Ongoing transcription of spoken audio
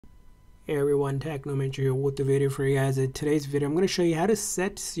Hey everyone, Technomentor here with the video for you guys. In today's video, I'm going to show you how to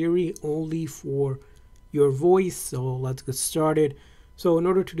set Siri only for your voice. So let's get started. So in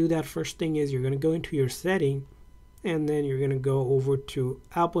order to do that, first thing is you're going to go into your setting, and then you're going to go over to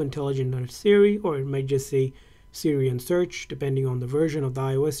Apple Intelligent Siri, or it might just say Siri and search, depending on the version of the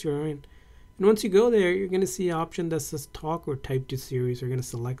iOS you're in. And once you go there, you're going to see an option that says talk or type to Siri. So you're going to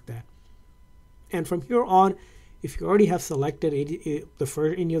select that. And from here on, if you already have selected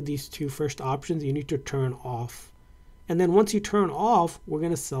any of these two first options, you need to turn off. And then once you turn off, we're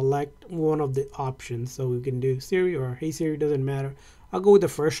going to select one of the options. So we can do Siri or Hey Siri, doesn't matter. I'll go with the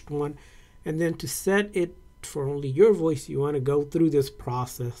first one. And then to set it for only your voice, you want to go through this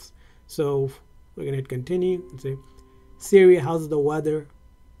process. So we're going to hit continue and say, Siri, how's the weather?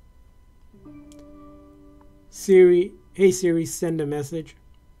 Siri, Hey Siri, send a message.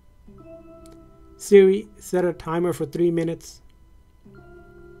 Siri, set a timer for 3 minutes.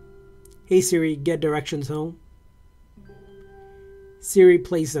 Hey Siri, get directions home. Siri,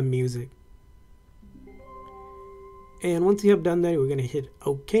 play some music. And once you have done that, we're going to hit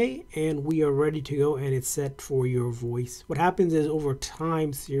OK, and we are ready to go, and it's set for your voice. What happens is over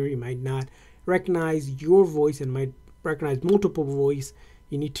time, Siri might not recognize your voice and might recognize multiple voices.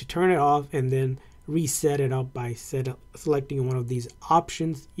 You need to turn it off and then reset it up by selecting one of these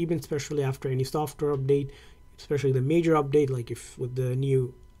options, even especially after any software update, especially the major update, like if with the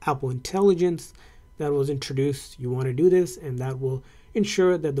new Apple Intelligence that was introduced, you want to do this, and that will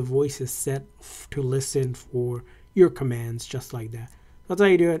ensure that the voice is set to listen for your commands just like that. That's how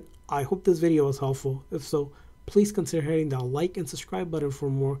you do it. I hope this video was helpful. If so, please consider hitting that like and subscribe button for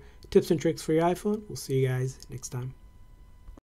more tips and tricks for your iPhone. We'll see you guys next time.